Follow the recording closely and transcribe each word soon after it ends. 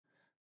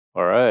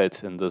All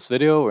right, in this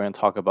video, we're going to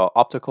talk about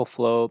optical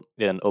flow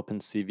in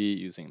OpenCV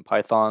using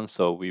Python.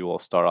 So we will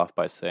start off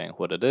by saying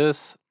what it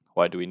is,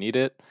 why do we need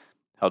it,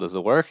 how does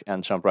it work,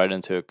 and jump right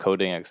into a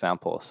coding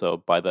example.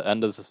 So by the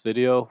end of this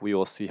video, we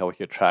will see how we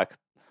could track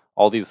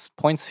all these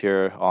points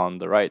here on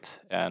the right,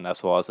 and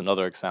as well as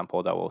another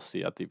example that we'll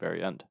see at the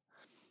very end.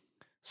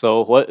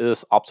 So what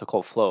is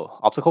optical flow?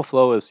 Optical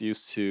flow is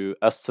used to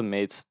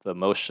estimate the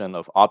motion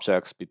of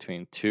objects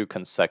between two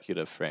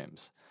consecutive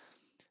frames.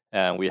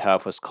 And we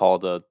have what's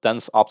called a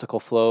dense optical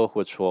flow,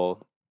 which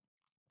will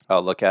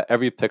look at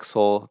every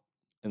pixel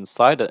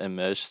inside the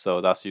image.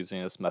 So that's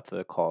using this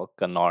method called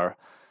Gunnar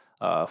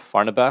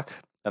Farneback.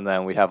 And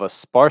then we have a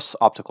sparse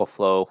optical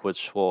flow,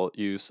 which will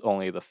use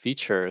only the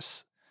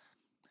features,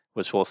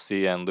 which we'll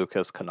see in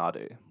Lucas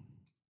Kanade.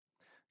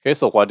 Okay,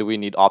 so why do we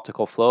need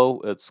optical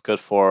flow? It's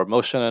good for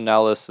motion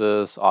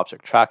analysis,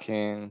 object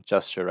tracking,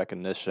 gesture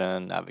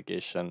recognition,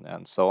 navigation,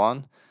 and so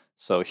on.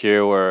 So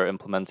here we're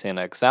implementing an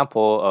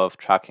example of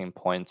tracking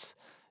points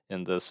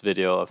in this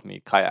video of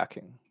me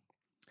kayaking.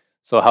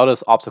 So how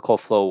does optical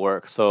flow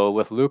work? So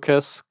with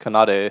Lucas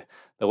Kanade,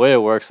 the way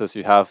it works is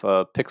you have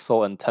a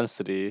pixel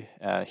intensity,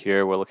 and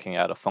here we're looking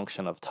at a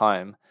function of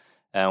time.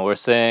 And we're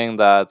saying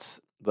that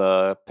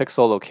the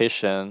pixel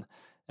location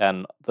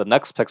and the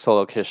next pixel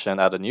location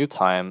at a new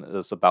time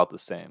is about the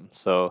same.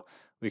 So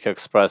we can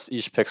express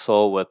each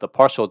pixel with the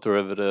partial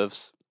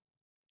derivatives,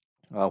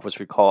 which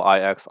we call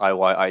ix,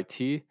 iy,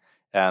 it,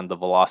 and the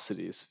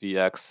velocities,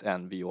 vx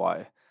and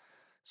vy.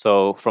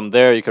 So from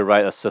there, you could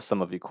write a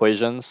system of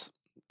equations,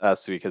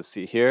 as we can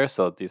see here.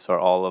 So these are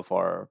all of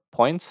our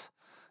points.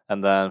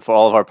 And then for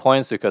all of our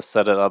points, we could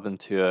set it up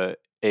into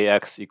a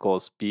ax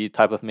equals b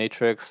type of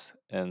matrix.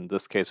 In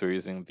this case, we're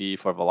using v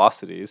for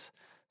velocities.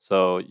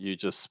 So you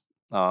just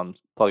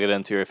plug it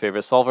into your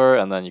favorite solver,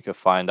 and then you can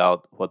find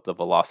out what the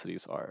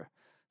velocities are.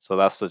 So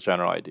that's the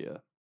general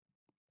idea.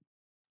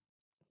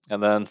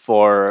 And then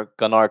for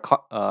Gunnar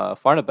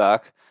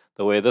Farneback,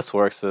 the way this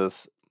works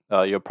is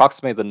you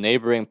approximate the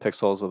neighboring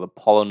pixels with a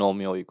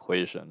polynomial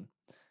equation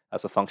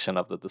as a function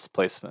of the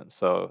displacement.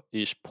 So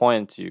each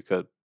point you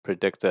could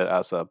predict it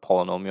as a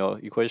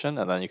polynomial equation,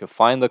 and then you could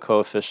find the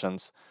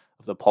coefficients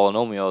of the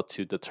polynomial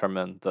to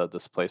determine the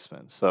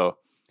displacement. So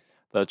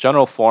the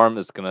general form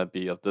is going to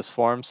be of this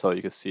form. So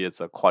you can see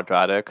it's a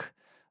quadratic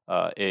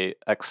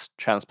ax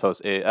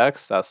transpose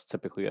ax. That's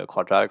typically a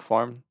quadratic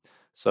form.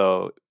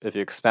 So if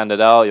you expand it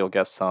out, you'll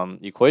get some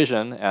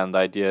equation. And the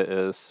idea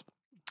is,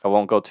 I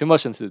won't go too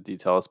much into the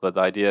details, but the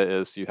idea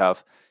is you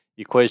have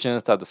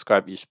equations that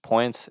describe each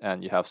point,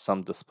 and you have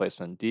some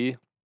displacement d,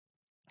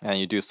 and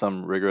you do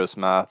some rigorous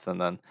math,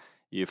 and then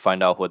you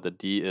find out what the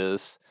d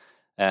is.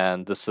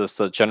 And this is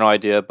the general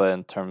idea, but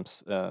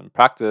in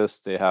practice,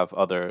 they have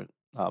other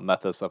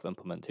methods of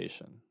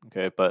implementation.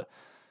 Okay, but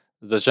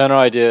the general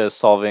idea is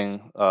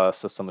solving a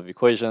system of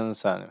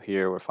equations, and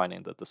here we're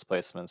finding the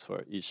displacements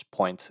for each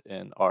point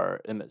in our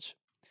image.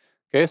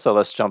 Okay, so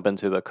let's jump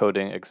into the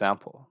coding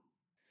example.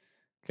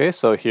 Okay,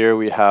 so here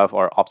we have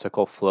our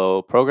optical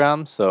flow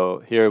program.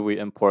 So here we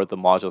import the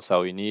modules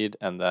that we need,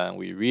 and then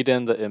we read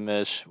in the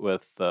image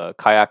with the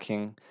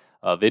kayaking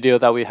video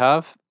that we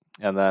have.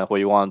 And then what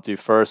you want to do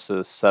first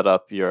is set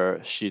up your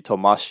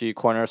Shitomashi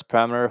corners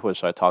parameter,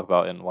 which I talked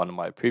about in one of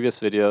my previous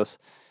videos.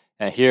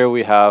 And here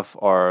we have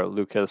our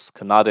Lucas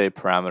Kanade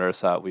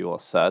parameters that we will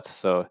set.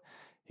 So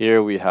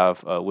here we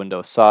have a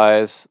window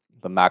size,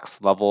 the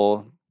max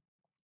level.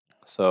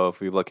 So if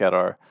we look at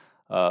our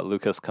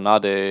Lucas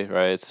Kanade,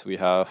 right, we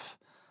have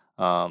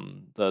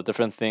the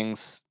different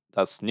things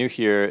that's new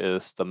here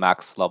is the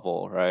max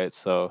level, right?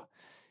 So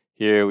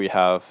here we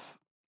have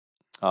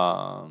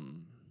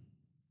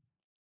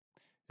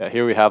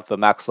here we have the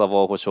max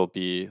level, which will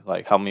be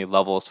like how many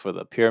levels for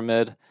the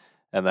pyramid.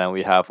 And then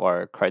we have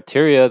our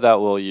criteria that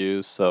we'll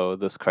use. So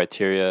this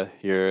criteria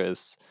here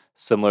is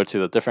similar to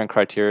the different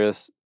criteria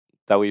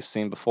that we've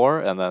seen before.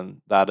 And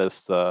then that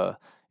is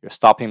your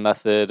stopping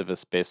method if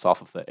it's based off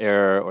of the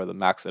error or the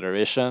max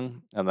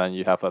iteration. And then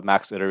you have a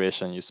max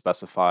iteration you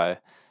specify,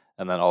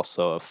 and then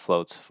also a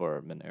float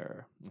for min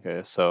error.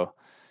 Okay, so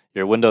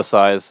your window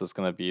size is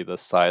going to be the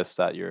size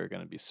that you're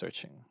going to be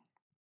searching.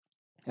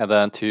 And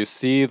then to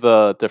see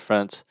the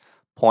different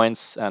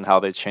points and how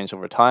they change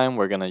over time,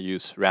 we're going to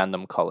use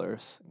random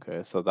colors.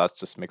 Okay, so that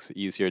just makes it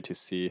easier to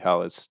see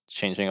how it's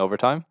changing over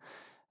time.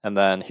 And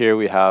then here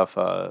we have,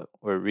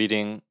 we're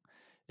reading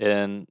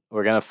in,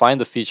 we're going to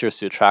find the features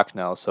to track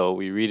now. So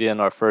we read in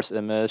our first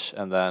image,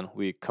 and then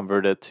we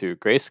convert it to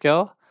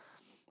grayscale.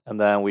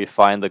 And then we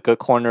find the good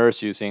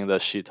corners using the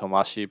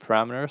Shitomashi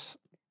parameters.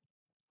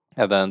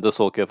 And then this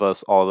will give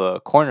us all the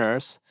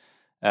corners.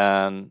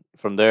 And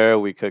from there,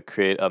 we could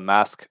create a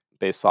mask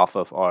based off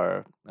of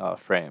our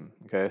frame.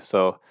 Okay,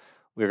 so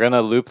we're going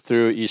to loop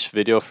through each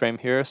video frame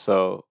here.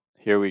 So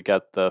here we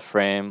get the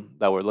frame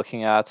that we're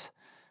looking at.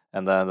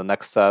 And then the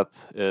next step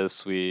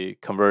is we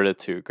convert it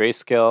to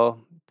grayscale.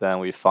 Then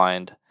we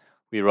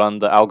run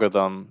the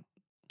algorithm,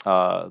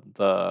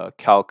 the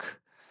calc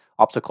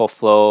optical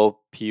flow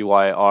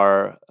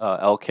PYR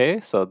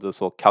LK. So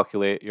this will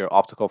calculate your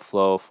optical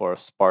flow for a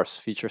sparse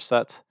feature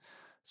set.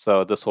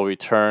 So this will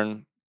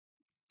return.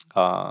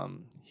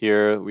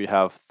 Here we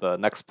have the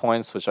next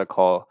points, which I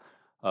call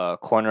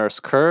corners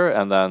cur,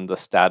 and then the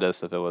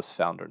status if it was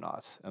found or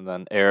not. And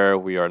then error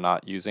we are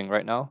not using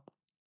right now.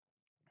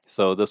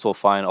 So this will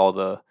find all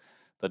the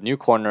new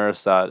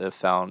corners that it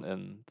found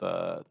in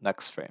the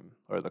next frame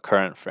or the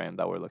current frame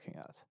that we're looking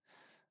at.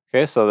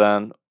 Okay, so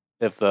then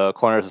if the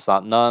corners is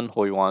not none,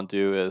 what we want to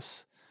do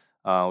is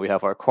we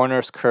have our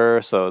corners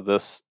cur. So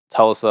this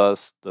tells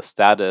us the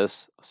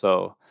status.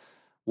 So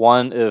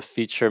one if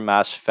feature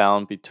match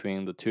found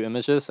between the two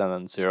images, and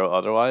then zero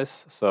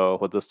otherwise. So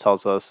what this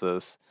tells us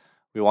is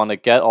we want to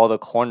get all the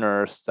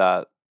corners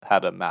that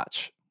had a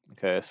match.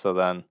 Okay, so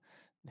then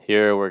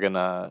here we're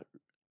gonna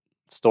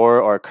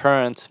store our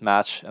current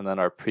match and then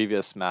our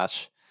previous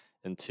match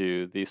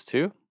into these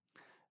two.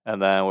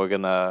 And then we're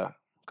gonna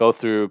go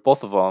through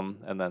both of them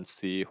and then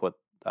see what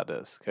that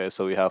is. Okay,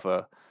 so we have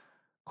a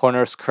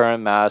corners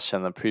current match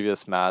and the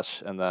previous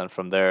match. And then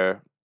from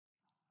there,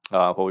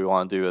 what we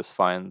want to do is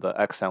find the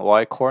x and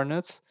y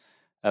coordinates.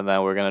 And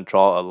then we're going to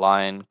draw a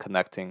line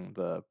connecting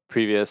the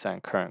previous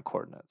and current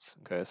coordinates.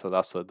 Okay, so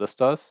that's what this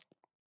does.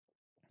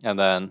 And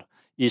then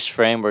each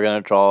frame, we're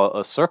going to draw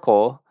a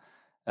circle.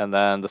 And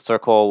then the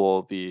circle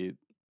will be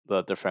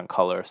the different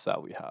colors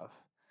that we have.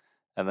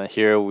 And then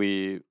here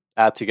we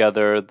add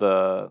together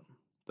the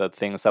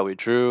things that we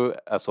drew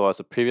as well as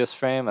the previous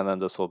frame, and then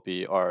this will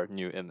be our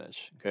new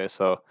image. Okay,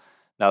 so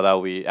now that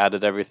we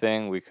added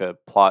everything, we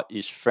could plot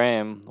each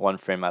frame one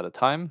frame at a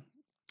time,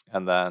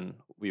 and then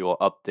we will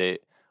update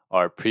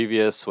our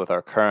previous with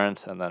our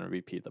current and then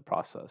repeat the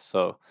process.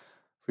 So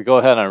if we go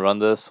ahead and run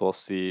this, we'll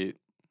see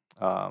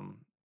um,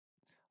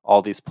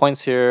 all these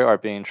points here are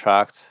being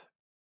tracked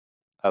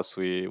as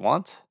we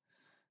want.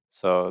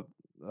 So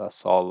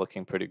that's all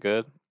looking pretty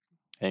good.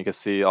 And you can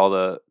see all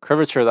the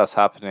curvature that's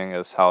happening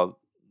is how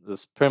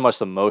this pretty much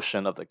the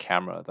motion of the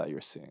camera that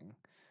you're seeing.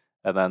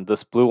 And then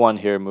this blue one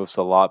here moves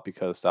a lot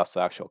because that's the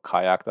actual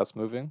kayak that's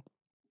moving.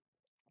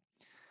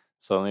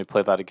 So let me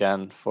play that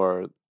again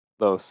for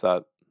those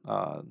that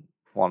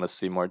want to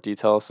see more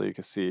detail. So you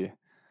can see,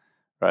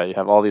 right, you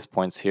have all these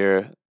points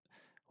here.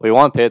 What you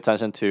want to pay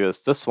attention to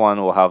is this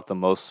one will have the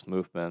most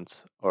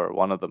movement, or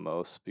one of the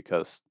most,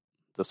 because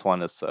this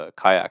one is a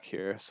kayak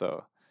here.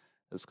 So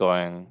it's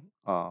going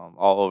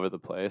all over the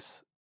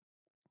place.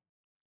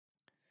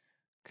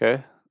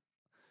 Okay.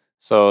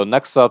 So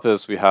next up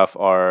is we have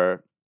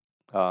our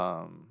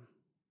um,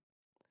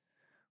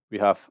 we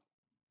have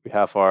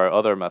our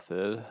other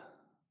method.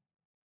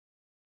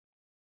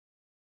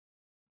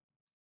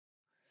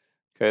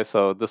 Okay,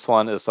 so this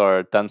one is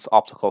our dense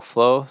optical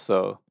flow.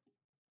 So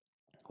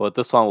what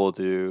this one will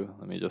do,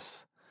 let me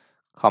just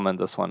comment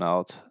this one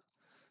out.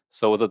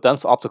 So with the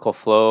dense optical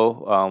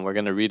flow, we're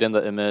going to read in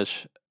the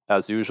image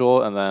as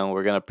usual, and then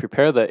we're going to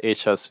prepare the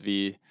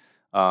HSV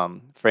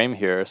frame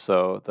here.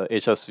 So the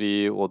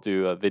HSV will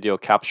do a video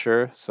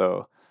capture.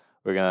 So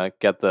we're going to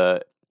get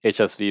the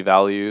HSV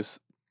values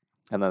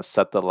and then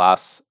set the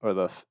last or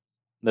the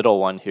middle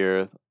one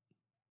here,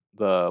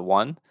 the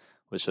 1,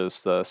 which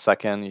is the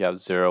second. You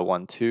have 0,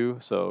 1, 2.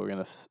 So we're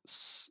going to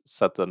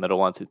set the middle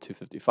one to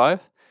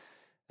 255.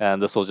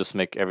 And this will just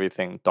make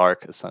everything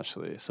dark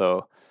essentially.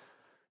 So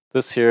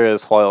this here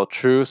is while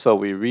true. So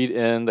we read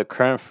in the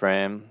current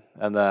frame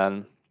and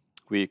then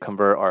we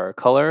convert our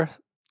color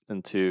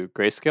into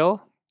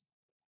grayscale.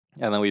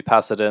 And then we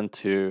pass it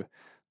into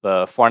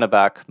the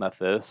Farneback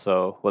method.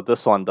 So what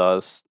this one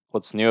does,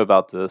 what's new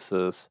about this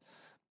is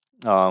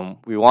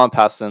we want to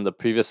pass in the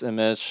previous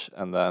image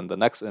and then the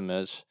next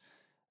image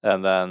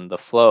and then the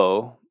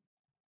flow.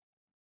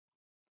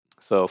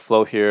 So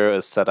flow here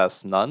is set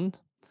as none.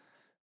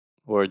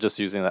 We're just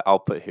using the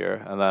output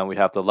here. And then we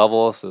have the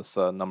levels. It's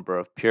a number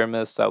of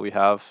pyramids that we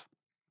have,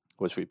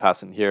 which we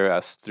pass in here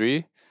as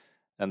 3.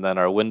 And then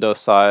our window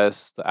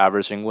size, the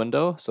averaging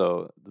window.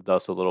 So it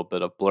does a little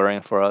bit of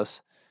blurring for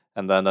us.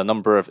 And then the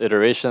number of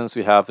iterations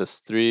we have is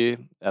 3.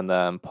 And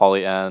then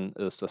poly-n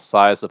is the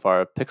size of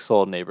our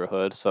pixel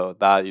neighborhood. So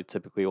that you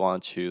typically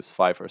want to choose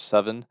 5 or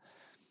 7.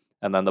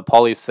 And then the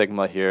poly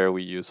sigma here,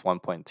 we use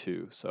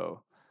 1.2.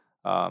 So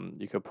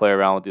you could play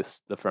around with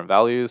these different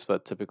values,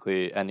 but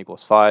typically n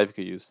equals 5, you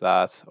could use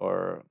that,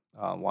 or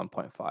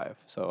 1.5.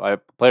 So I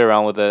played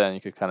around with it, and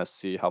you could kind of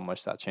see how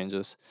much that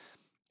changes.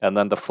 And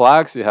then the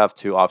flags, you have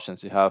two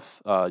options. You have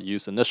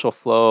use initial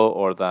flow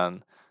or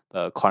then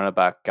the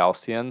Farneback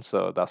Gaussian.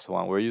 So that's the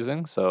one we're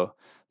using. So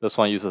this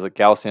one uses a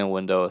Gaussian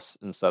window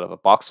instead of a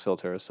box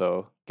filter.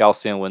 So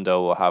Gaussian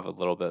window will have a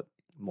little bit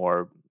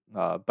more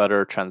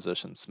better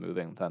transition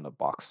smoothing than a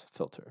box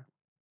filter.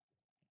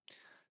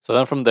 So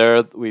then from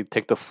there, we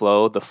take the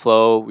flow. The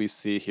flow we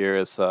see here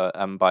is a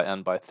m by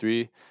n by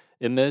 3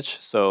 image.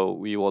 So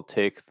we will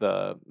take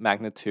the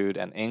magnitude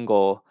and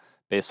angle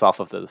based off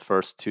of the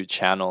first two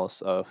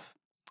channels of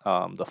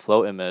the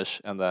flow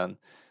image, and then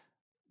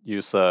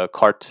use a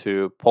cart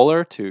to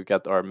polar to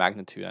get our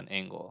magnitude and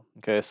angle.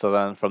 Okay, so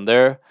then from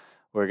there,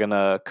 we're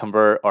gonna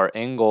convert our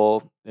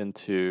angle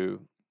into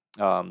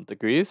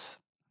degrees.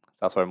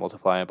 That's why we're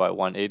multiplying it by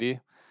 180.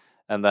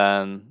 And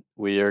then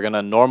we are going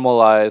to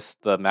normalize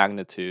the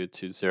magnitude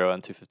to 0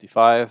 and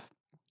 255.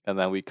 And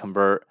then we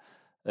convert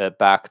it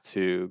back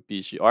to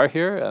BGR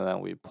here, and then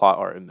we plot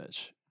our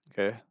image.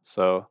 Okay,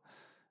 so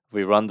if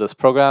we run this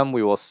program,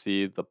 we will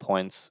see the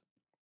points.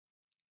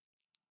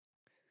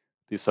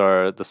 This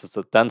is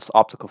the dense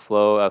optical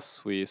flow,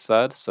 as we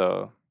said.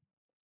 So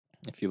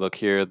if you look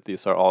here,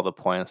 these are all the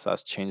points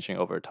that's changing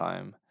over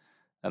time.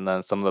 And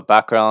then some of the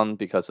background,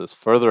 because it's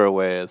further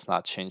away, it's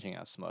not changing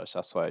as much.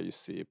 That's why you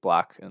see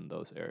black in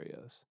those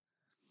areas.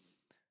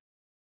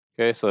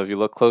 Okay, so if you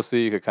look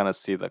closely, you could kind of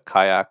see the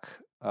kayak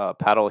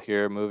paddle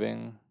here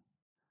moving.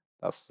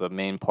 That's the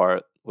main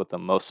part with the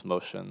most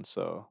motion.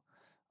 So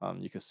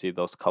you can see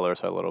those colors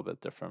are a little bit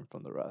different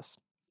from the rest.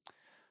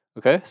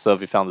 Okay, so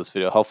if you found this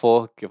video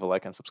helpful, give a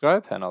like and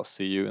subscribe, and I'll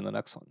see you in the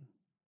next one.